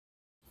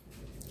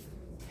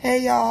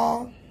Hey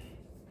y'all.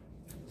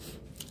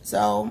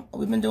 So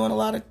we've been doing a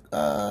lot of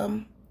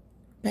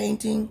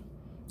painting,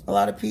 a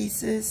lot of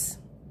pieces,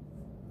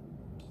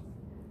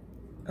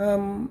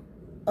 a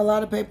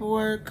lot of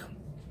paperwork,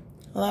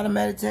 a lot of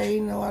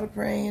meditating, a lot of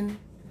praying,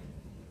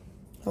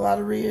 a lot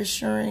of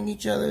reassuring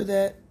each other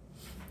that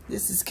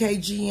this is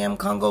KGM,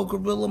 Congo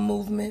Guerrilla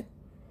Movement.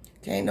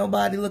 Can't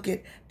nobody look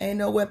at, ain't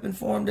no weapon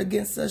formed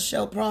against us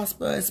shall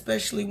prosper,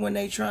 especially when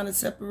they trying to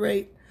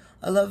separate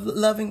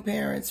loving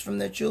parents from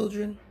their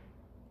children.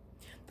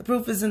 The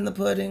proof is in the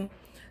pudding.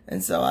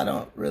 And so I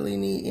don't really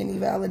need any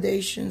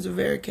validations or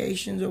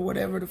verifications or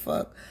whatever the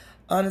fuck.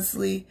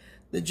 Honestly,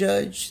 the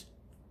judge,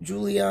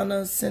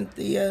 Giuliani,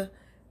 Cynthia,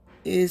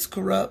 is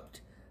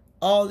corrupt.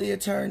 All the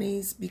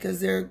attorneys, because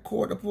they're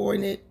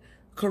court-appointed,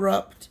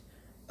 corrupt.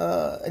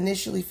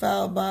 Initially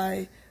filed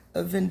by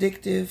a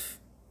vindictive,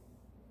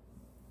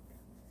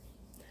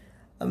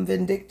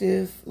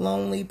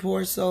 lonely,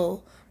 poor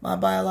soul. My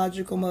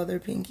biological mother,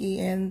 Pinky,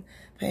 and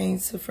Payne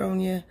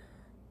Sophronia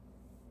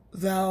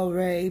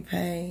Valrey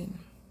Payne.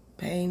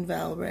 Payne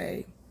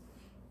Valrey.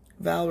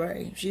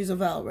 Valrey. She's a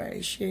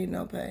Valrey. She ain't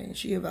no Payne.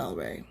 She a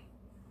Valrey.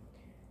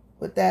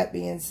 With that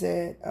being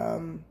said,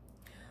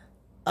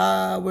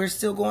 we're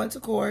still going to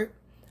court.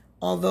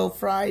 Although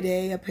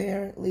Friday,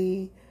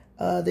 apparently,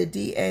 the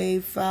DA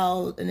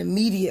filed an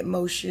immediate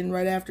motion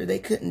right after they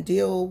couldn't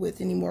deal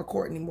with any more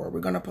court anymore.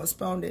 We're going to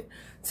postpone it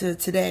to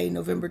today,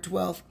 November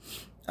 12th.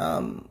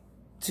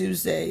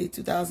 Tuesday,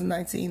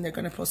 2019, they're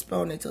going to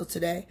postpone it till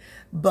today.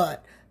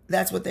 But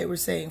that's what they were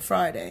saying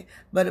Friday.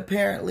 But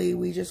apparently,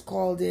 we just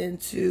called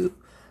into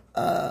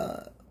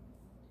John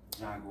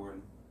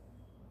Gordon,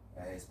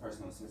 his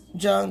personal assistant.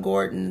 John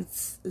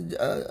Gordon's,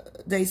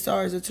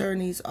 Daystar's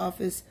attorney's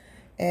office,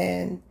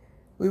 and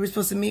we were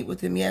supposed to meet with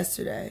him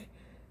yesterday.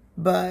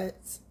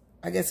 But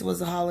I guess it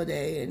was a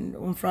holiday, and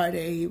on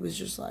Friday, he was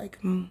just like,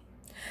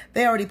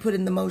 They already put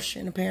in the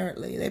motion,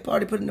 apparently. They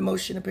already put in the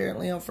motion,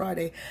 apparently, on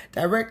Friday,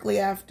 directly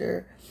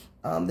after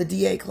the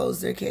DA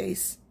closed their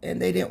case, and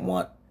they didn't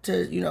want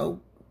to,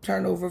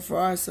 turn over for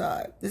our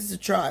side. This is a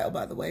trial,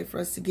 by the way, for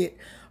us to get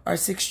our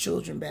 6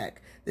 children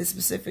back. This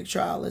specific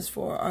trial is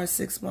for our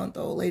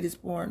 6-month-old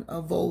latest born,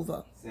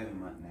 Volva. 7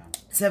 months now.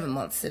 7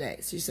 months today.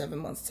 She's 7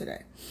 months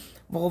today.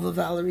 Volva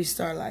Valerie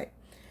Starlight.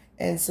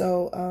 And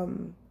so,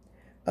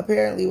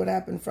 apparently what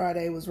happened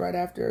Friday was right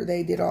after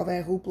they did all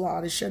that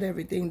hoopla to shut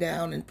everything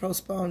down and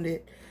postponed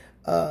it.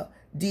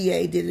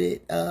 DA did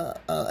it,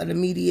 an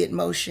immediate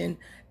motion,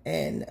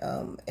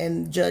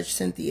 and Judge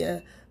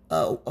Cynthia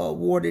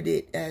awarded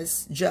it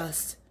as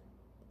just,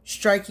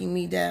 striking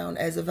me down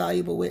as a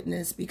valuable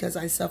witness because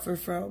I suffer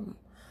from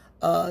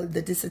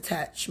the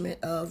disattachment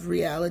of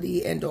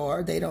reality, and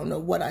or they don't know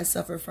what I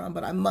suffer from,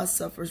 but I must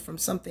suffer from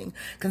something,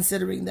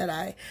 considering that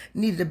I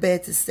needed a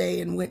bed to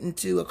stay and went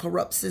into a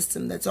corrupt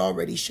system that's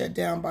already shut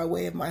down by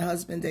way of my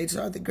husband,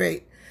 Daystar the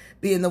Great,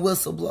 being the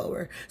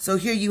whistleblower. So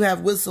here you have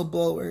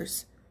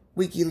whistleblowers,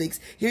 WikiLeaks.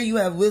 Here you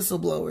have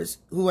whistleblowers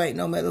who ain't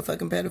no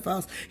motherfucking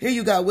pedophiles. Here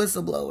you got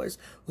whistleblowers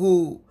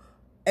who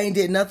ain't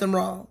did nothing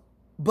wrong,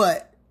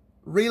 but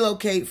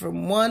relocate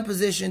from one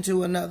position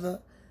to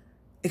another,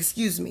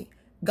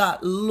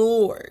 got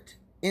lured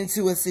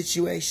into a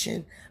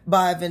situation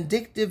by a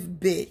vindictive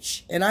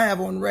bitch. And I have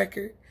on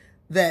record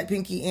that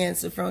Pinky and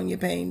Sophronia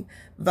Payne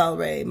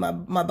Valrey, my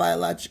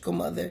biological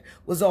mother,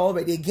 was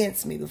already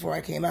against me before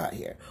I came out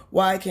here.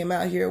 Why I came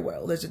out here?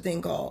 Well, there's a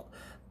thing called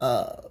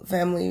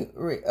family,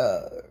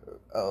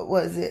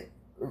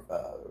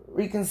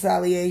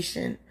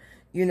 reconciliation,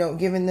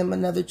 giving them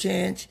another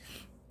chance.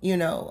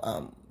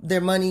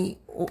 They're money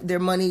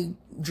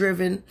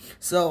driven.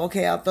 So,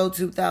 okay, I'll throw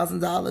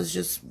 $2,000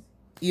 just,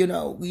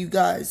 you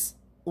guys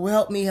will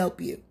help me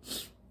help you.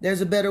 There's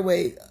a better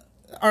way.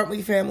 Aren't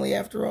we family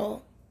after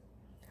all?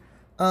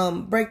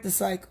 Break the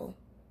cycle.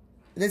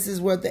 This is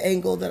where the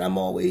angle that I'm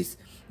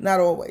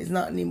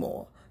not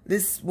anymore.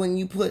 This, when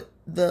you put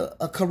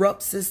a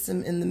corrupt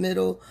system in the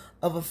middle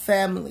of a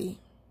family,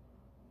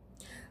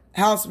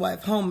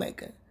 housewife,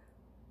 homemaker,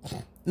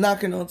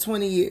 knocking on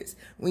 20 years.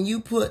 When you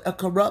put a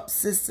corrupt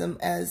system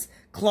as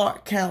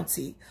Clark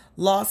County,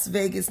 Las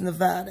Vegas,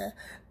 Nevada,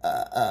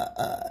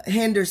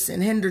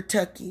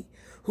 Hendertucky,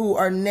 who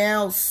are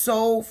now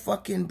so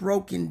fucking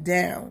broken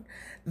down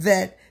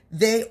that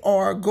they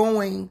are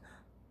going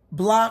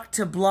block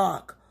to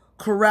block,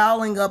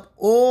 corralling up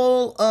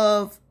all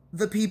of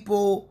the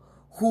people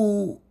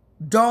who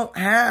don't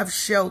have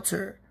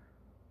shelter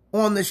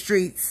on the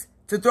streets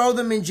to throw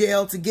them in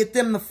jail to get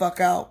them the fuck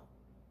out.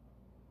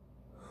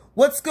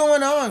 What's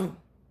going on?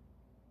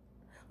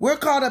 We're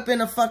caught up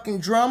in a fucking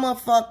drama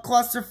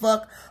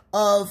clusterfuck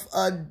of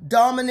a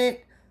dominant.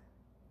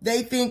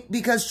 They think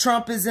because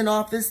Trump is in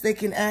office, they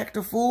can act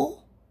a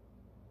fool.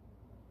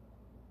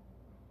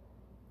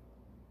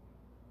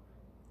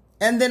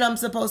 And then I'm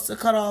supposed to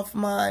cut off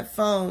my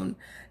phone,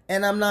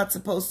 and I'm not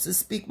supposed to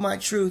speak my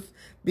truth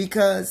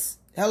because,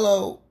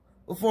 hello,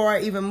 before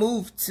I even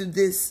moved to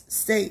this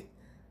state,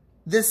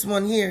 this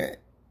one here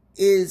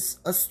is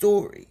a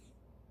story.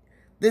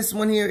 This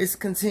one here is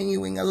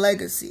continuing a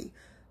legacy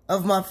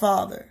of my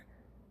father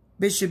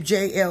Bishop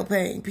J.L.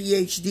 Payne,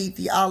 Ph.D.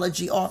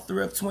 Theology,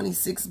 author of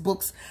 26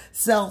 books,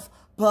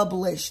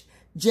 self-published.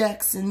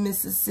 Jackson,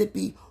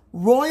 Mississippi,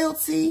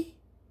 royalty.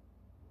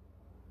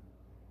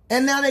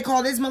 And now they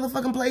call this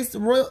motherfucking place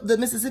the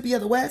Mississippi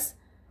of the West.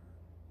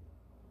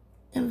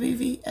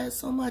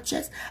 MVVS on my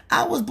chest.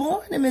 I was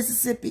born in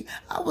Mississippi.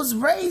 I was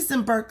raised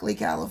in Berkeley,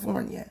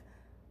 California.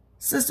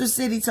 Sister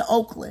city to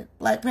Oakland.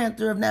 Black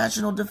Panther of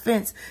National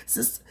Defense.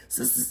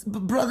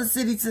 Brother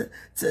city to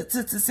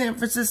San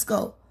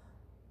Francisco.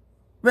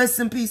 Rest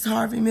in peace,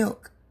 Harvey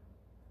Milk.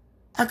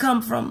 I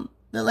come from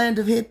the land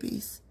of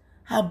hippies.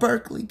 How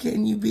Berkeley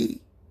can you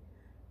be?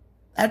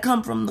 I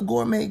come from the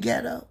gourmet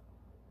ghetto.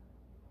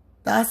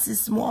 Das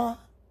ist moi.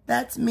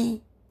 That's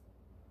me.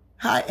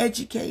 High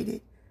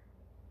educated.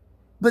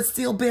 But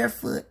still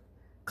barefoot.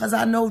 Because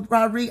I know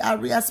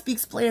I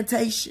speaks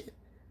plantation.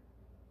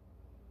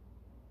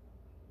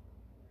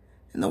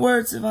 In the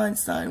words of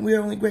Einstein, we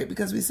are only great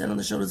because we stand on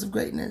the shoulders of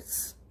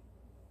greatness.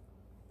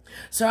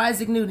 Sir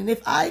Isaac Newton,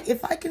 if I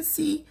can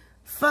see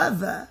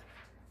further,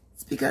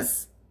 it's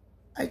because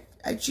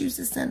I choose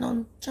to stand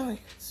on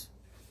giants.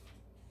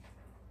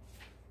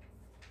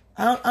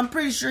 I'm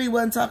pretty sure he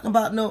wasn't talking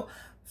about no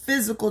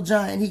physical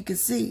giant he could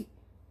see,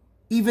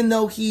 even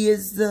though he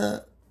is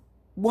the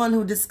one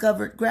who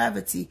discovered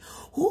gravity.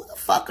 Who the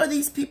fuck are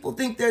these people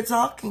think they're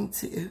talking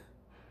to?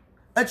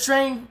 A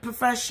trained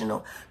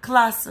professional,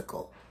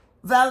 classical.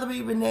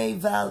 Valerie Renee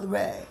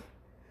Valrey.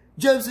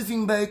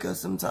 Josephine Baker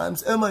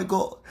sometimes. Oh my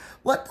God.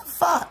 What the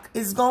fuck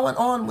is going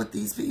on with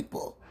these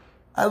people?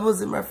 I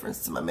was in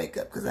reference to my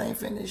makeup because I ain't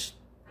finished.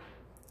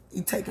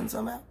 You taking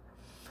some out.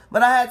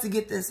 But I had to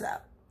get this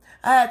out.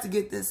 I had to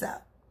get this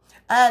out.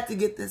 I had to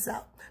get this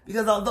out.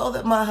 Because although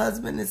that my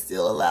husband is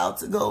still allowed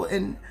to go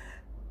and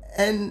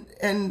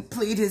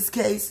plead his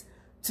case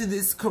to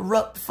this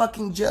corrupt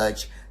fucking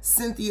judge,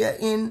 Cynthia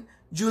in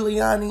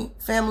Giuliani,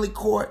 family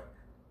court,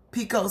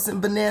 Pecos and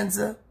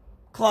Bonanza,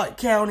 Clark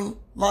County,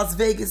 Las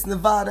Vegas,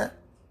 Nevada,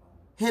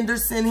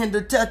 Henderson,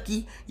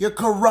 Kentucky, you're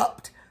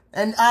corrupt.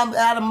 And I'm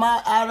out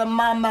of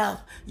my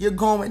mouth, you're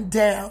going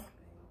down.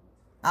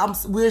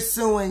 We're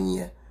suing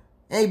you.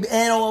 And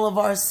all of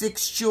our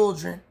 6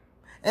 children.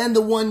 And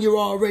the one you're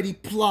already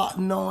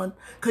plotting on.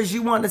 Because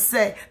you want to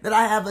say that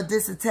I have a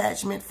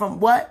disattachment from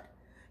what?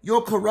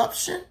 Your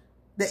corruption?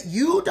 That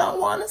you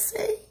don't want to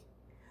see?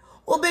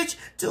 Well, bitch,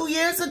 2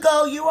 years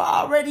ago, you were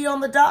already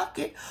on the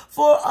docket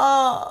for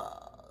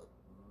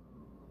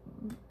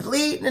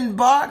pleading and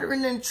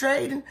bartering and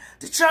trading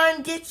to try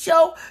and get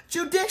your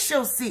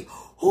judicial seat.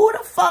 Who the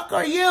fuck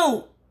are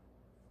you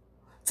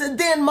to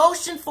then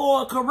motion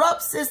for a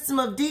corrupt system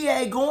of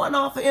DA going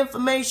off of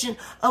information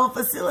of a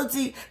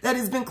facility that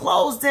has been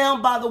closed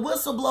down by the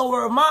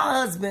whistleblower of my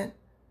husband,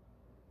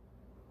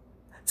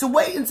 to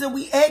wait until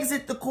we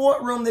exit the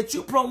courtroom that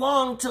you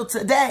prolonged till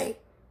today,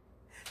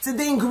 to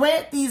then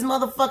grant these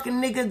motherfucking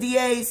nigga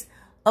DAs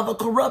of a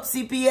corrupt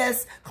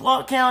CPS,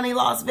 Clark County,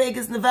 Las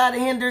Vegas, Nevada,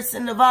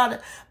 Henderson,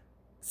 Nevada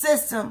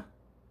system.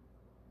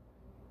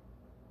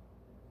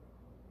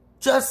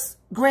 Just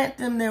grant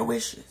them their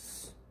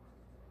wishes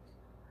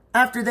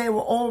after they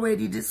were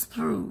already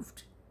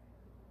disproved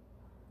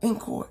in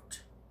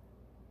court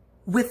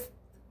with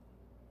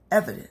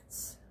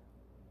evidence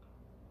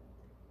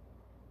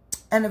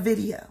and a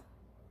video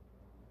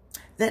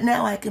that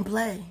now I can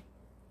play.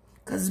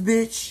 Because,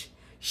 bitch,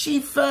 she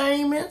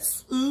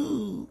famous.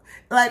 Ooh.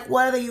 Like,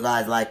 whether you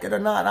guys like it or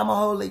not, I'm a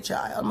holy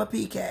child. I'm a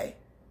PK.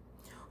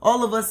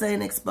 All of us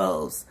ain't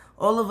exposed.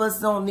 All of us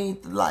don't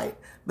need the light.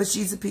 But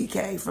she's a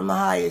PK from the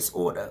highest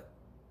order.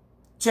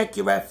 Check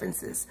your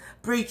references.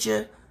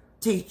 Preacher,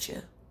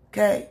 teacher.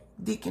 Okay?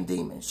 Deacon,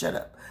 demon. Shut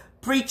up.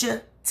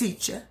 Preacher,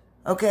 teacher.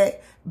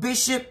 Okay?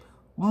 Bishop,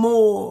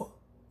 more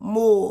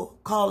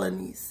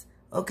colonies.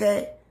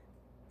 Okay?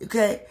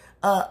 Okay?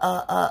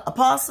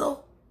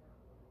 Apostle,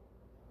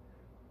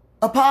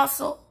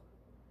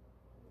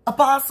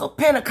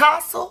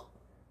 Pentecostal,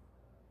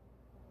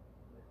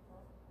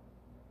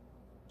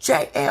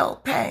 J.L.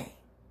 Payne.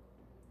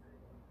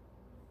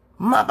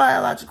 My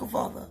biological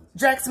father,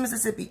 Jackson,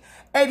 Mississippi,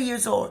 80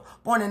 years old,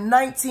 born in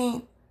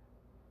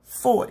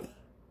 1940.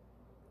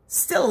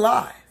 Still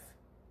alive.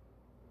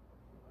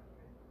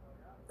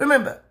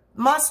 Remember,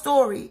 my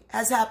story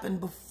has happened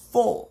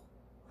before.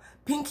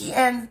 Pinky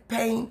Ann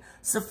Payne,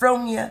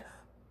 Sophronia,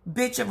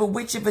 bitch of a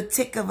witch of a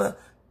tick of a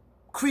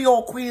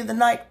Creole queen of the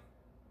night.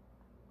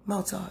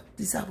 Mozart,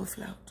 disciple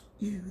flout.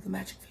 You, the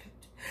magic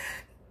flute.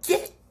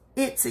 Get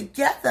it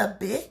together,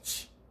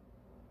 bitch.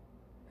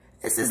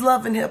 This is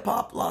Love and Hip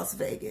Hop Las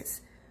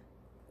Vegas.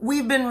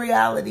 We've been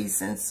reality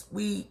since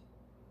we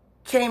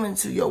came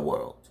into your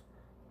world.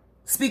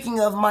 Speaking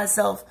of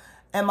myself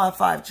and my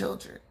 5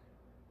 children,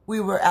 we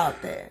were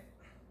out there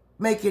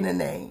making a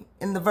name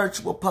in the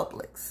virtual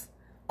publics,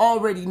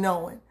 already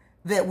knowing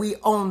that we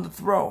own the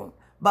throne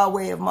by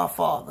way of my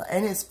father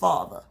and his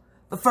father,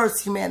 the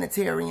first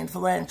humanitarian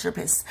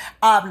philanthropist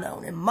I've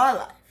known in my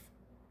life.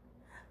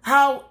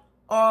 How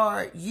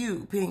are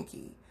you,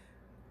 Pinky,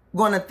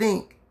 going to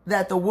think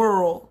that the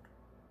world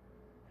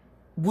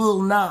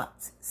will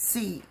not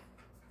see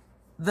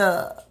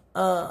the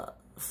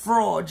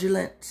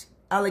fraudulent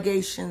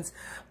allegations,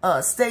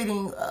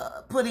 stating,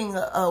 putting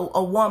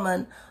a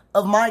woman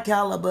of my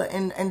caliber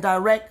in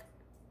direct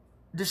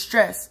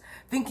distress,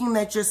 thinking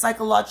that your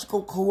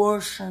psychological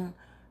coercion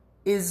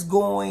is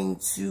going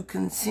to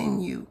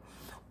continue,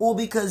 or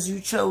because you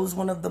chose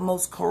one of the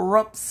most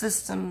corrupt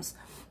systems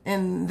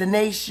in the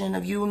nation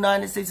of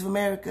United States of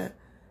America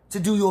to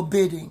do your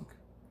bidding.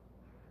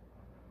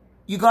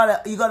 You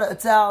got an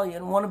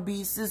Italian, want to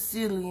be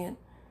Sicilian,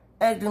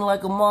 acting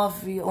like a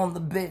mafia on the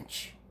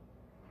bench.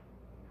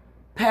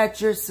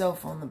 Pat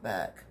yourself on the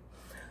back.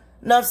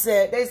 Enough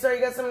said. Hey, sir,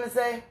 you got something to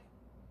say?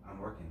 I'm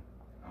working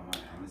on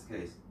this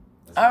case.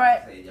 All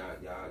right.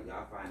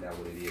 Y'all find out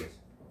what it is.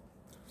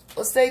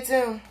 Well, stay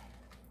tuned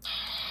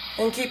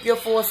and keep your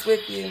force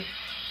with you.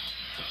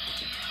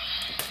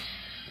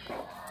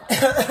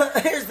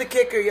 Here's the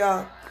kicker,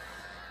 y'all.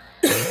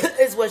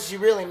 It's what she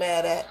really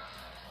mad at.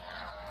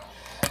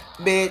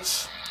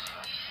 Bitch.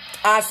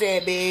 I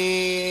said,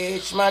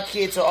 bitch, my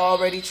kids are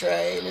already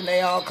trained and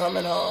they all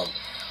coming home.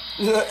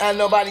 And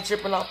nobody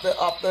tripping off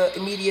the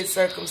immediate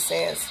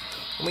circumstance.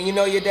 When you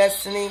know your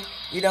destiny,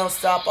 you don't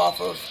stop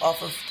off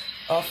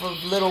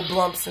of little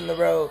bumps in the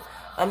road.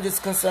 I'm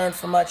just concerned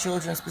for my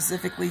children,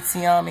 specifically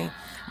Tiami.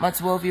 My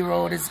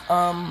 12-year-old is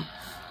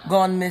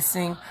gone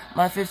missing.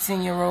 My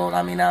 15-year-old,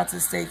 Aminata,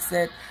 states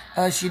that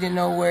she didn't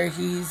know where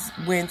he's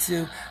went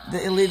to.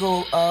 The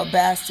illegal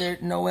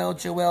bastard, Noel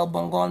Joel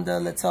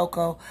Bongonda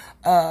Letoko,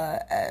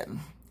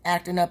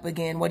 acting up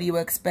again. What do you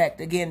expect?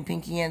 Again,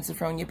 Pinky and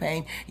Sophronia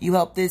Payne. You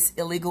help this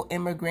illegal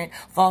immigrant,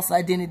 false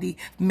identity,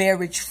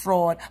 marriage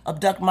fraud,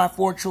 abduct my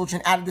 4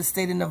 children out of the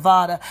state of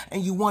Nevada,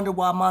 and you wonder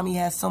why mommy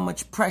has so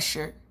much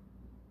pressure,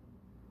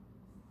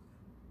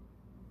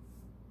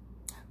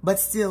 but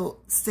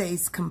still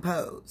stays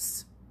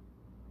composed.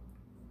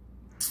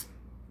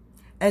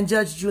 And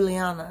Judge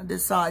Giuliani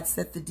decides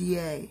that the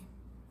DA,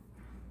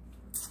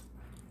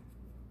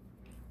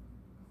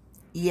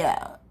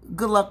 yeah,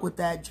 good luck with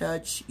that,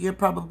 Judge. You're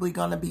probably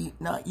going to be,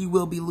 no, you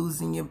will be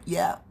losing your,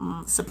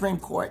 Supreme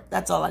Court.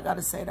 That's all I got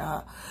to say to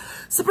her.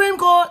 Supreme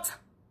Court.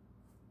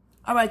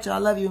 All right, y'all. I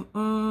love you.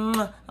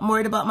 I'm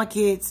worried about my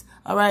kids.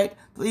 All right.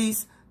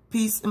 Please,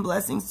 peace and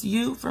blessings to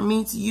you, from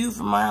me to you,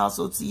 from my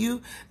household to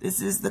you.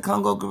 This is the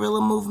Congo Guerrilla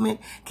Movement,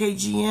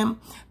 KGM.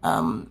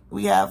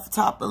 We have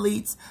top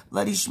elites,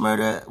 Bloody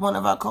Shmurda, one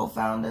of our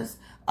co-founders.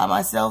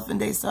 Myself and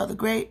Daystar the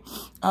Great,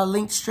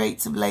 linked straight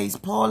to Blaze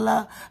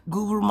Puala,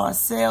 Guru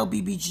Marcel,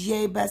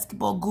 BBGA,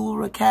 Basketball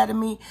Guru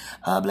Academy,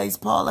 Blaze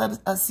Puala,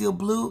 Seale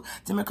Blue,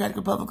 Democratic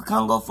Republic of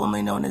Congo,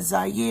 formerly known as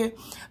Zaire.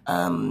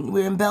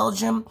 We're in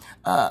Belgium,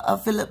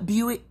 Philip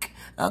Buyck,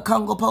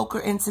 Congo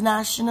Poker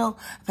International,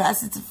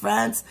 pass it to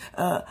France,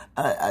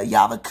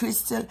 Yava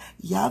Crystal,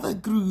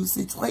 Yava Gru,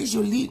 c'est très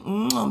joli,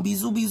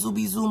 bisous, bisous,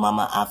 bisous,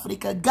 Mama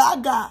Africa,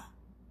 Gaga.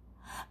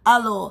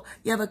 Alors,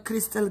 Yava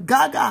Crystal,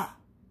 Gaga.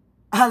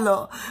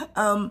 Hello.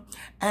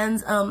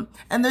 And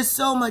there's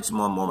so much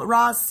more.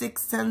 Ra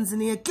 6,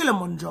 Tanzania,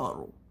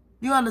 Kilimanjaro.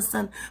 You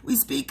understand? We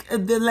speak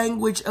the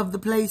language of the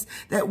place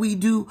that we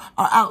do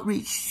our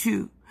outreach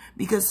to.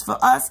 Because for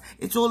us,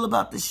 it's all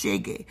about the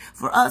shege.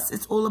 For us,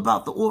 it's all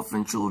about the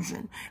orphan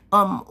children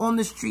on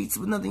the streets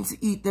with nothing to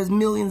eat. There's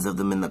millions of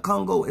them in the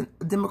Congo, in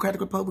the Democratic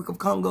Republic of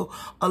Congo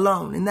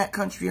alone, in that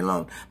country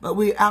alone. But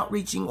we're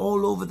outreaching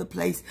all over the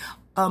place.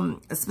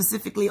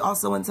 Specifically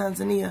also in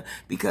Tanzania,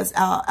 because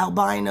our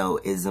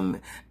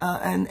albinoism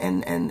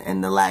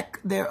and the lack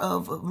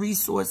thereof of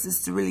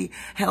resources to really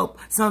help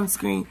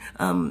sunscreen